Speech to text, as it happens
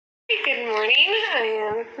Good morning. I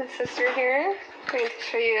am the sister here. I'm going to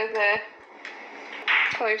show you the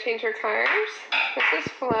color changer cars. This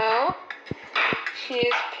is Flo. She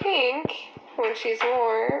is pink when she's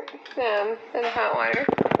warm in the hot water,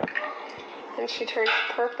 and she turns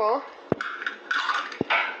purple.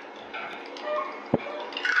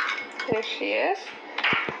 There she is.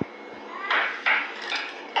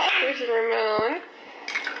 Here's Ramon.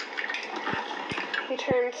 He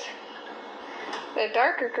turns the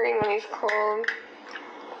darker green when he's cold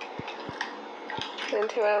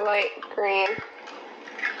into a light green.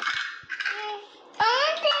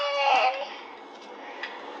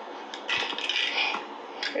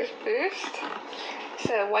 Here's Boost. It's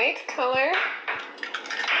a white color,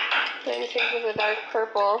 then changes a dark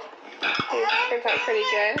purple. It turns out pretty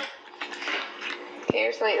good. Okay,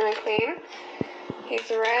 here's Lightning McQueen. He's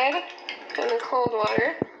red in the cold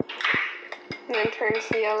water, and then turns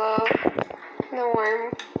yellow in the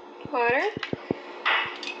warm water.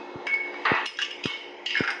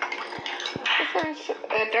 This one's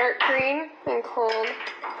a dark green and cold,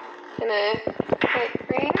 and a light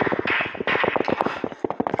green.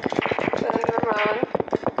 Then Ramon,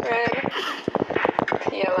 red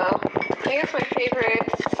to yellow. I guess my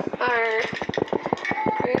favorites are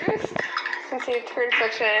Boost, since he turned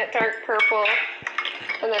such a dark purple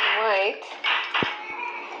and then white.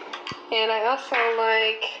 And I also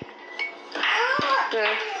like the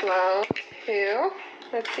Flo too.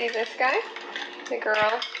 Let's see this guy, the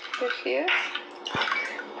girl. Here she is.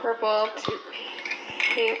 Purple to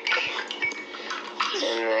pink. And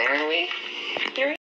there we